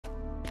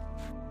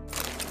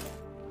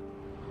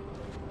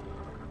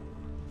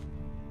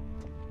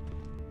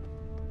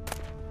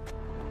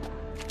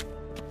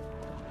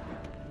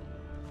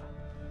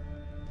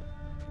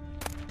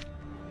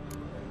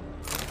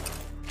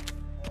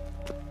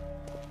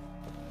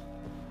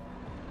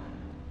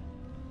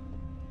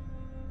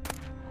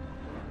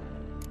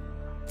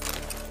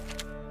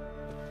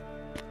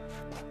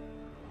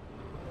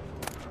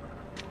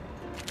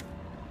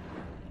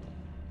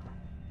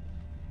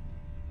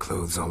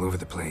Clothes all over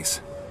the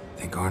place.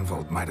 Think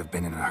Arnvold might have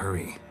been in a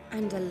hurry.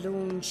 And a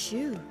lone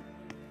shoe.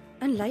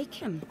 And like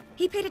him,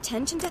 he paid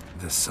attention to...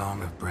 The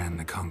Song of Bran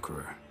the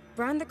Conqueror.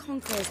 Bran the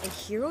Conqueror is a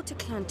hero to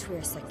Clan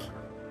Tuirsik.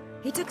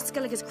 He took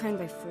Skellige's crown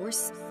by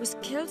force, was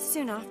killed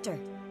soon after.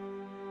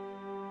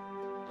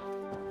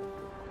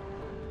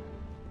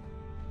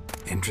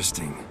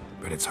 Interesting,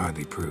 but it's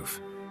hardly proof.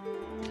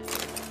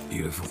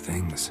 Beautiful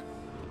things.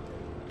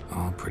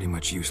 All pretty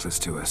much useless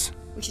to us.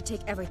 We should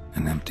take every...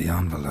 An empty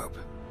envelope.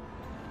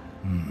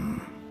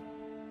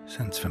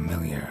 Sounds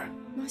familiar.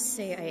 Must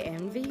say I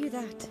envy you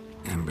that.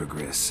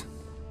 Ambergris.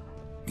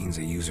 Means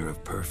a user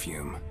of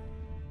perfume.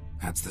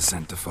 That's the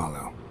scent to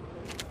follow.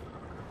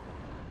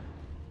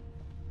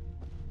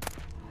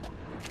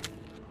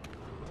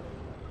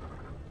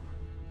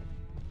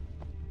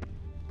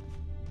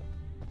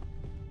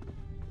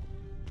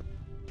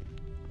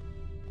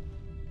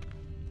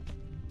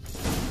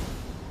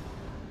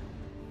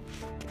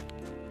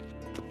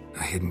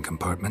 A hidden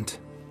compartment?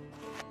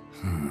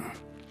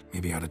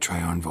 Maybe I ought to try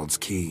Arnvold's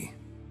key.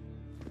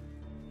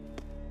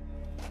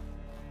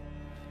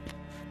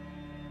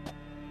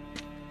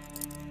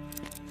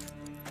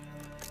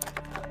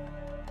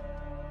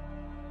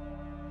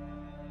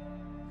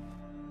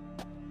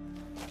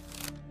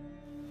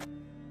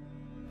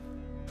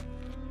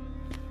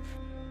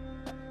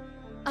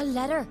 A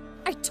letter!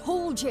 I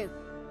told you!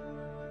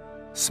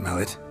 Smell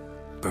it?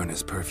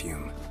 Birna's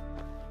perfume.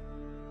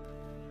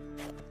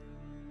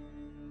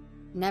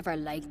 Never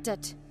liked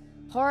it.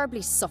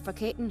 Horribly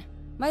suffocating.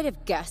 Might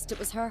have guessed it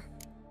was her.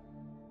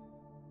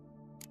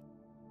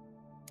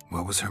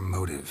 What was her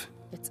motive?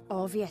 It's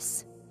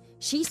obvious.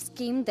 She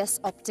schemed this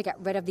up to get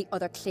rid of the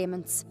other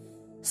claimants.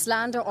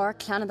 Slander our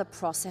clan in the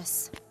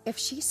process. If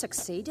she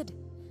succeeded,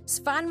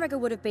 Svanrige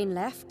would have been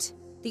left,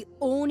 the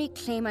only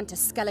claimant to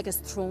Skellige's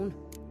throne.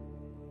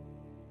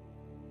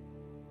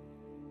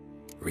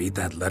 Read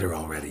that letter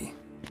already.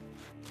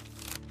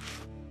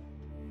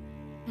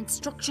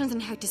 Instructions on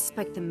how to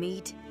spike the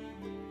mead.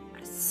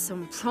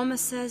 Some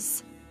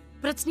promises,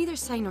 but it's neither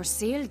signed nor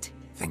sealed.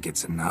 Think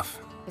it's enough?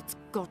 It's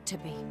got to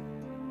be.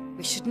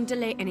 We shouldn't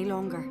delay any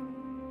longer.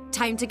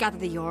 Time to gather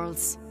the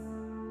Jarls.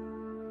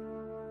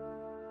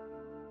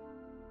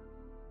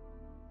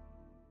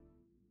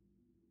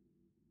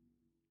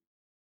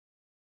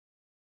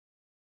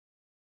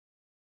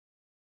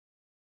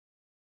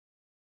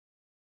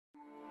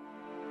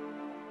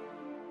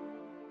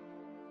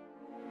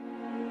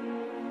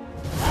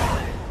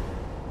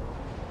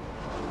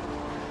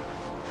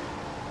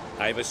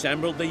 I've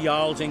assembled the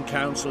Jarls in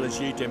council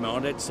as you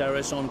demanded,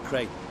 Cerys on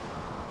Crate.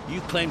 You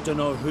claim to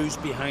know who's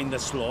behind the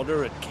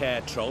slaughter at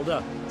Caer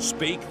Trolda.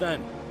 Speak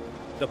then.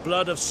 The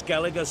blood of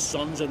Skellige's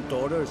sons and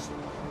daughters.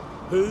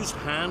 Whose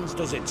hands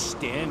does it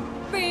stain?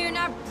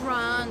 Birna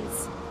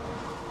Brann's.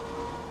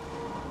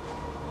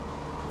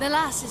 The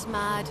lass is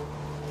mad.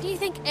 Do you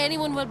think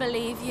anyone will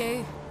believe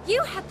you?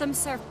 You had them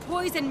serve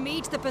poison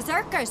mead to the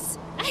berserkers.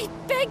 I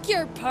beg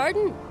your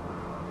pardon.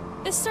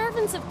 The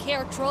servants of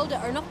Caer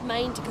Trolda are not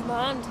mine to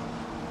command.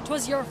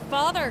 'Twas your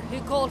father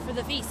who called for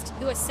the feast,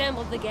 who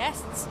assembled the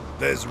guests.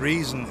 There's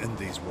reason in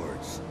these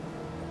words.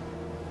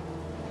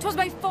 'Twas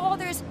my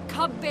father's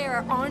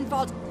cupbearer,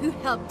 Arnvold, who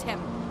helped him.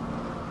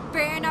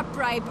 Birna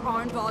bribed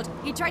Arnvold.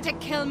 He tried to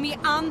kill me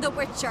and the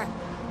Witcher.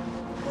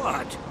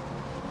 What?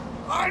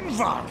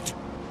 Arnvold?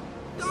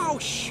 Oh,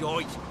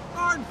 shite.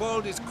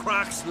 Arnvold is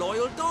Crach's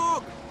loyal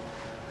dog.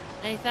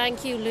 I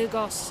thank you,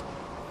 Lugos.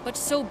 But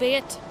so be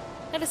it.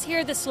 Let us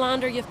hear the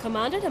slander you've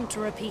commanded him to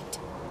repeat.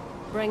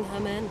 Bring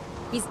him in.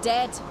 He's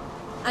dead,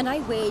 and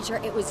I wager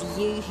it was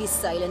you who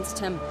silenced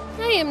him.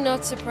 I am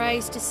not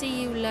surprised to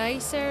see you lie,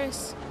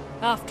 Cerys.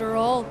 After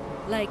all,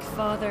 like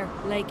father,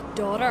 like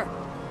daughter.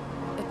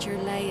 But your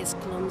lie is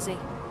clumsy,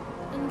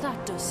 and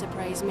that does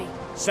surprise me.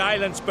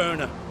 Silence,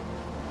 Birna.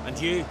 And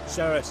you,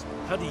 Cerys,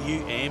 how do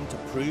you aim to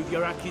prove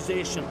your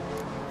accusation?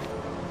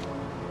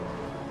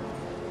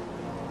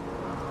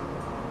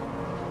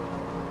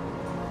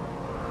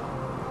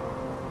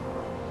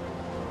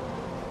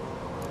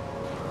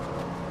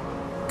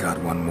 Got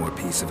one more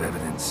piece of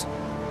evidence.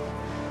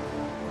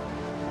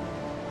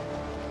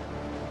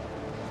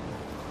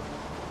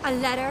 A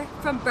letter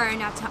from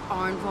Birna to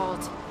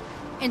Arnvold,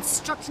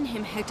 instructing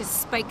him how to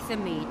spike the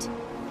mead.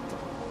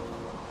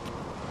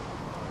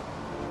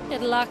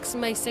 It lacks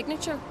my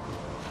signature.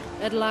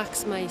 It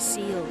lacks my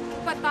seal.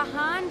 But the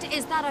hand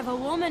is that of a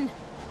woman,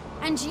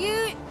 and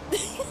you...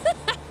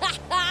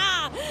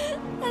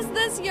 Is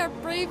this your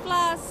proof,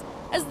 lass?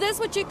 Is this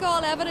what you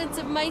call evidence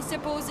of my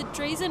supposed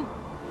treason?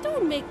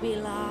 Don't make me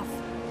laugh.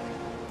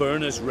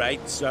 Birna's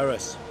right,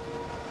 Cerys.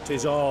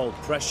 'Tis all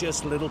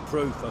precious little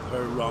proof of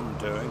her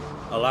wrongdoing.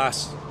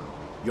 Alas,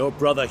 your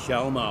brother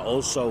Hjalmar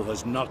also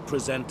has not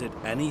presented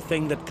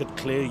anything that could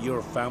clear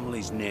your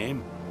family's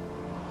name.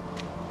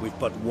 We've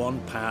but one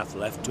path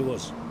left to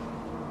us.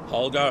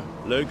 Holger,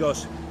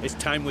 Lugos, it's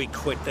time we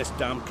quit this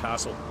damned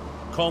castle.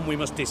 Come, we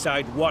must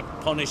decide what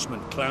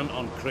punishment Clan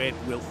an Craite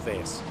will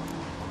face.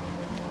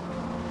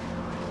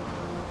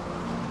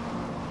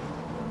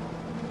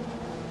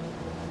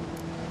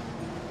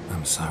 A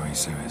I'm sorry,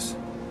 Cirrus.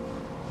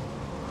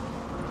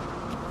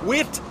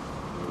 Wait!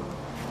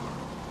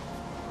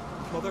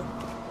 Mother,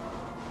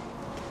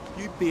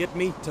 you bade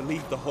me to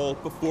leave the hall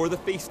before the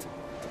feast.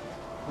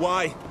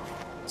 Why?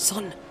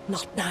 Son,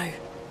 not now.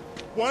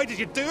 Why did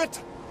you do it?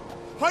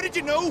 How did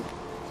you know?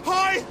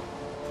 How?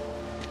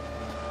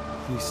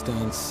 You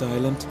stand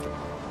silent.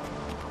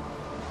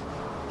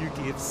 You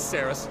gave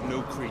Cerys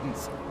no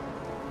credence.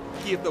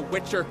 Gave the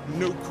Witcher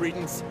no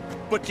credence.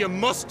 But you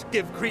must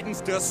give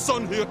credence to a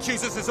son who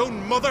accuses his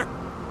own mother.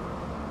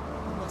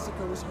 The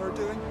massacre was her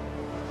doing.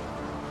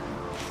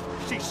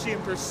 She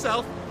shamed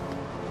herself,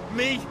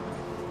 me,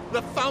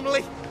 the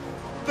family,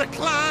 the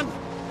clan.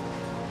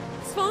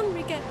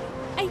 Svanrige,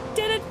 I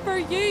did it for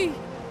you.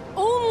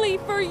 Only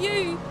for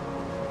you.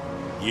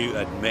 You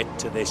admit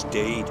to this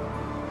deed.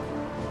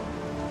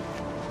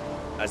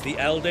 As the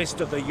eldest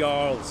of the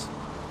Jarls,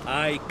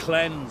 I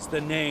cleanse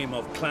the name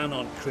of Clan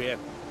on Craite,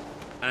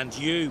 and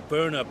you,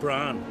 Birna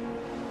Bran,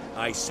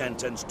 I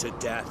sentence to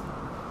death.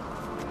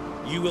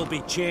 You will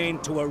be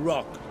chained to a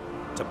rock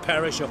to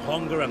perish of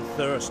hunger and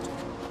thirst,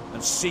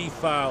 and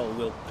seafowl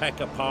will peck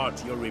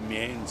apart your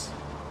remains.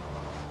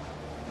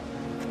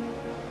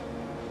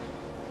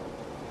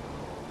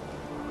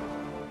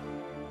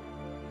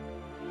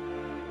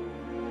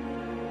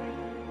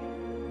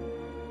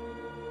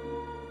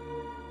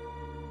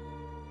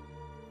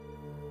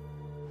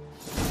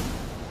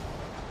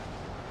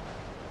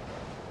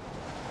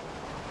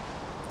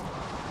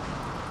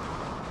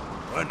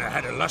 Birna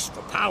had a lust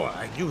for power,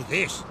 I knew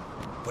this.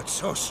 But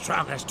so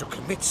strong as to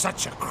commit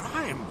such a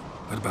crime.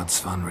 What about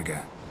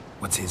Svanrige?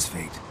 What's his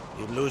fate?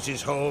 He'll lose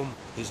his home,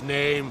 his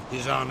name,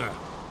 his honor.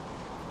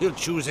 He'll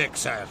choose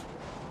exile.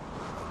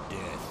 Or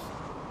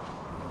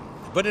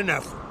death. But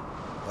enough.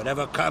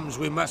 Whatever comes,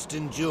 we must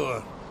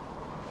endure.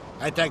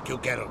 I thank you,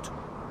 Geralt.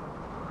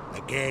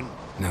 Again.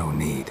 No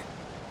need.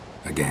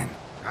 Again.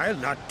 I'll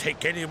not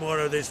take any more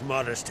of this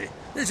modesty.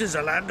 This is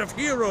a land of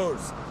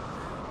heroes.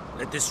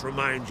 Let this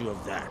remind you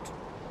of that.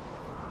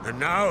 And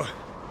now,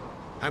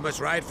 I must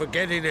ride for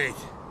Gedinate,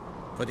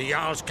 for the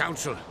Jarl's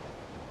Council.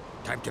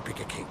 Time to pick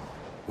a king.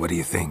 What do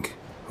you think?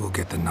 Who'll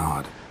get the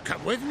nod?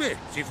 Come with me,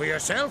 see for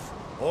yourself.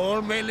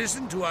 All may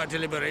listen to our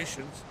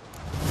deliberations.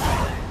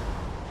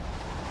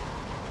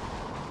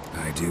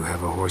 I do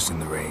have a horse in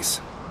the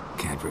race.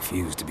 Can't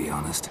refuse, to be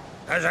honest.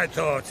 As I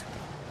thought.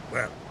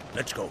 Well,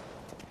 let's go.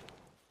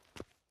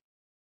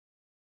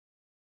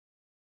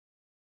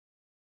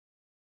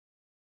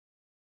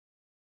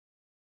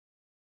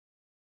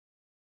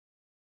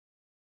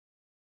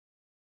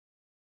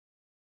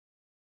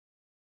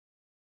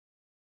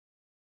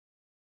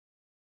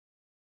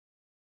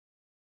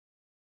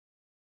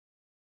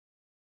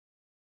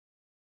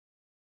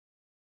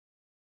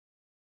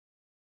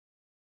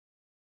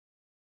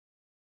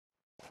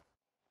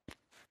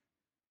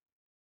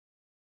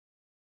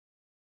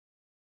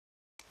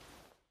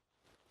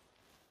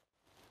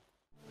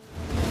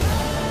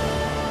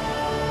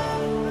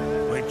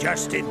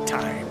 Just in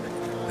time.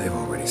 They've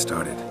already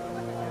started.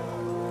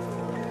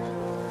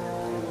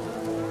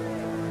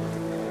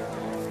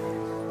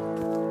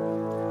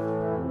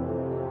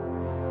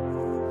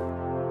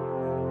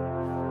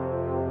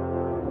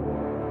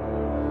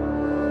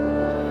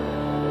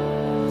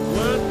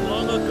 Weren't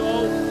long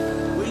ago,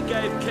 we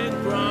gave King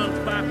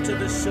Brand back to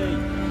the sea.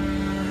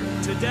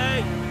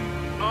 Today,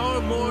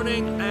 our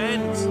mourning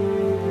ends.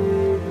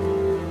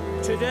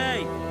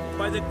 Today,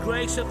 by the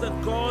grace of the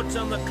gods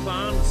and the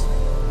clans,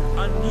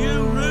 a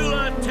new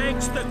ruler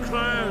takes the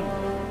crown.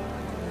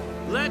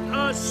 Let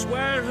us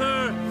swear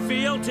her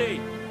fealty.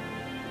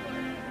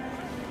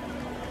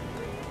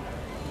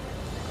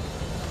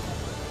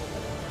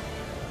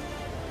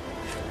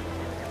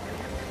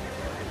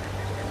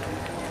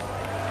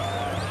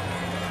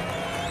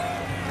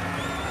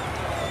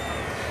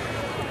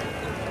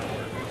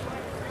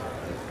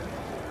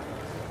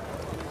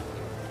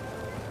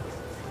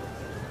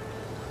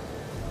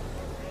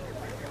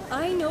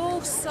 I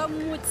know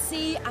some would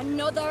see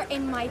another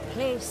in my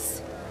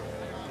place.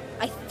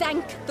 I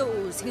thank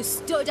those who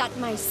stood at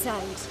my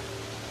side.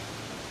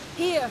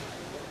 Here,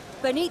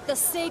 beneath the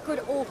sacred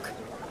oak,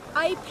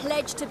 I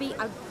pledge to be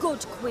a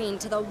good queen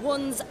to the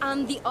ones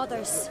and the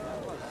others.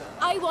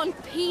 I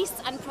want peace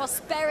and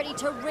prosperity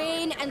to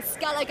reign in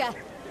Skellige.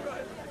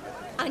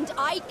 And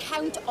I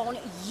count on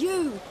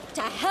you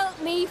to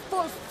help me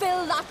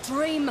fulfill that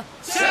dream.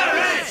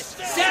 Cerys!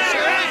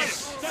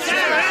 Cerys!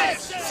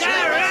 Cerys!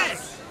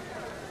 Cerys!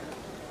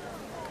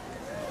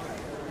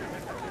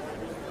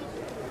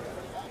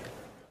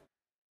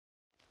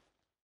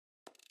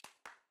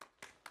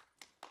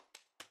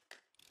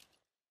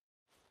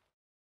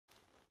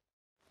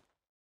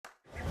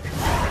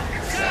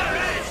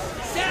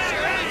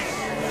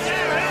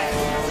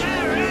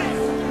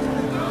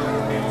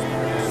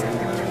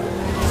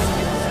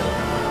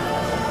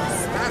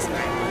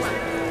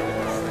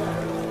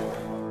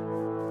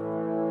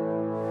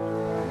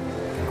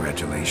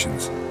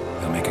 Congratulations.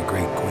 You'll make a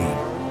great queen.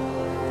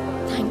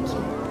 Thank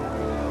you.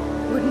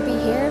 Wouldn't be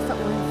here if it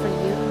weren't for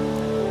you.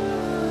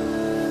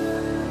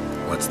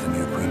 What's the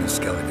new Queen of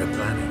Skellige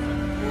planning?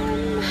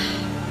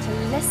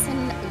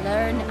 listen,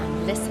 learn,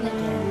 and listen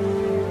again.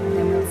 And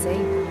then we'll see.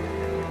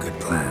 Good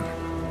plan.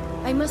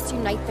 I must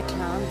unite the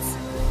clans.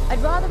 I'd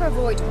rather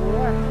avoid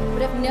war,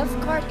 but if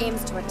Nilfgaard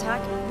aims to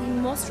attack, we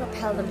must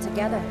repel them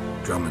together.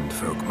 Drummond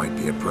folk might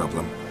be a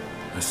problem.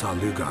 I saw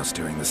Lugos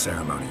during the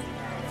ceremony.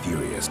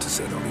 Furious, to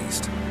say the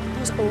least.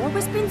 There's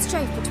always been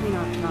strife between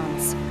our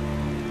clans.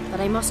 But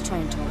I must try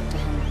and talk to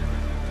him.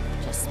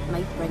 Just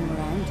might bring him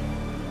around.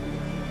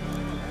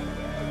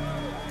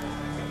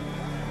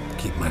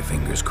 Keep my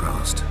fingers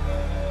crossed.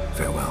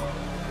 Farewell.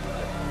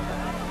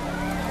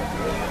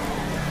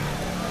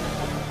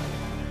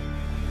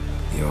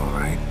 You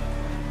alright?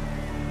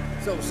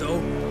 So.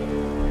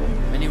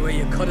 Anyway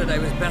you cut it, I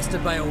was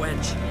bested by a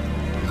wench.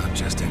 Not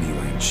just any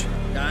wench.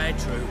 Aye,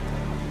 true.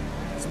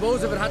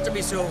 Suppose if it had to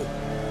be so,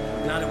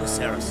 I'm glad it was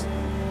Cerys.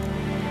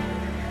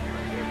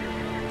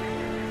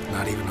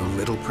 Not even a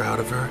little proud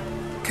of her?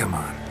 Come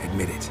on,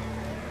 admit it.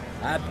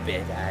 A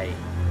bit, aye.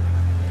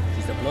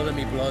 She's the blood of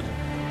me blood,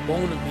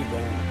 bone of me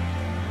bone.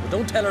 But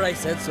don't tell her I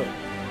said so.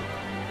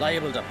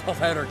 Liable to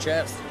puff out her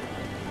chest.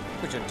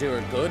 Which would do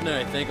her good now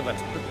I think of it.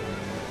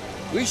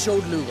 We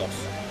showed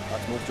Lugos.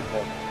 That's most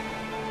important.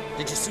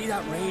 Did you see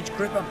that rage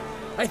grip him?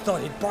 I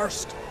thought he'd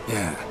burst.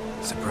 Yeah,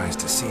 surprised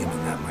to see him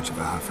in that much of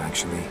a huff,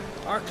 actually.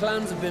 Our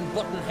clans have been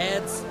butting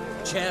heads,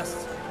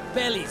 chests,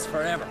 bellies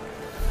forever.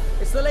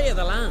 It's the lay of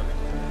the land.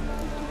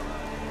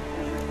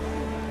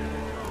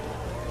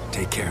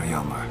 Take care,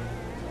 Hjalmar.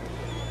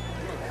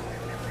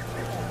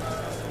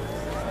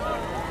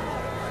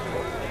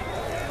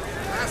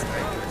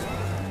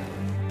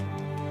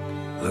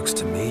 Looks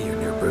to me you're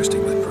near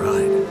bursting with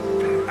pride.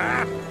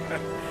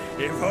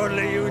 If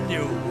only you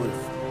knew,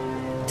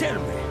 Wolf. Tell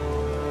me,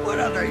 what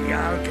other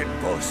Jarl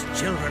can boast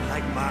children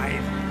like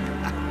mine?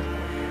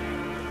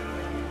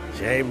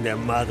 Shame their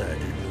mother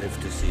didn't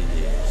live to see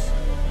this.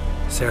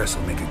 Cerys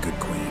will make a good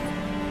queen.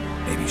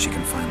 Maybe she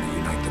can finally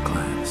unite the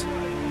clans.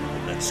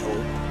 Let's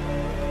hope.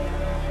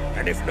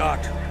 And if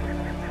not,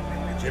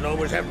 she'll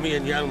always have me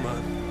and Hjalmar.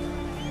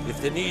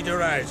 If the need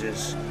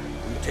arises,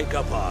 we'll take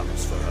up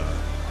arms for her.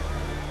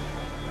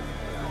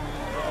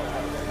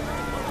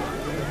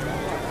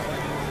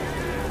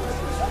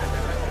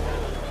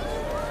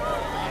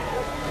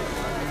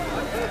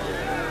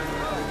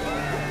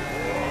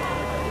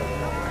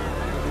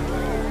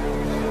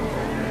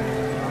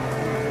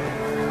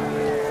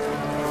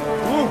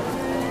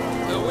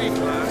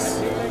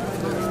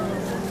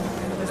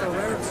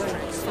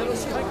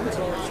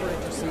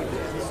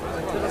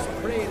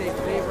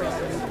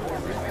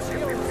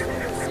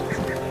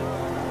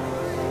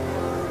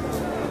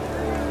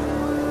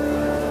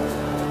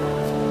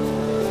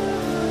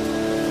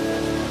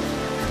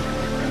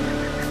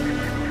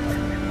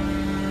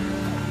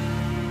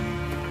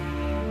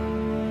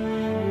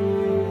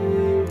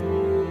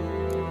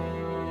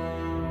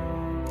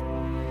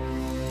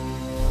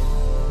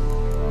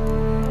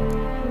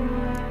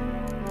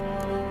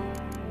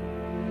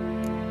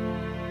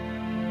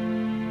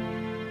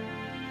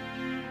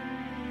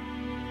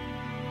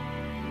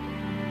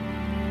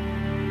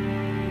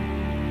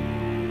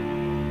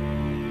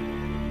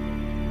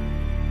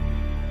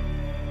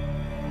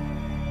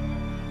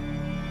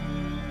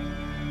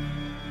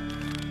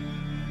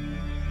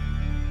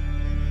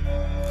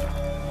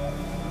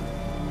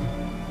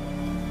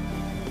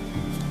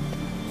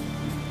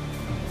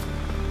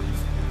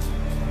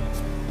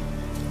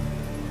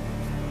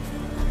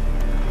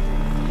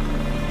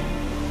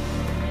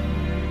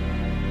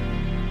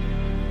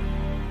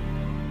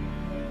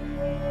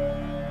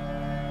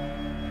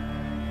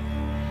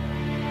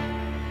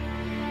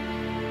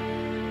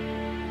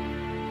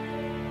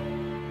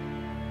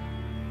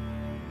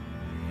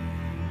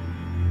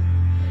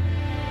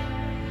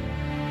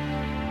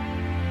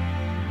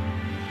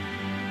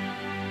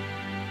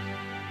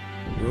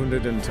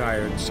 Wounded and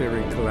tired,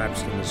 Ciri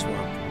collapsed in the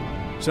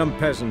swamp. Some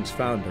peasants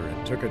found her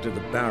and took her to the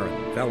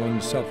Baron,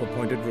 Velen's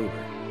self-appointed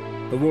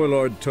ruler. The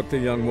warlord took the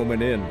young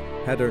woman in,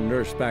 had her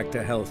nursed back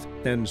to health,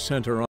 then sent her on.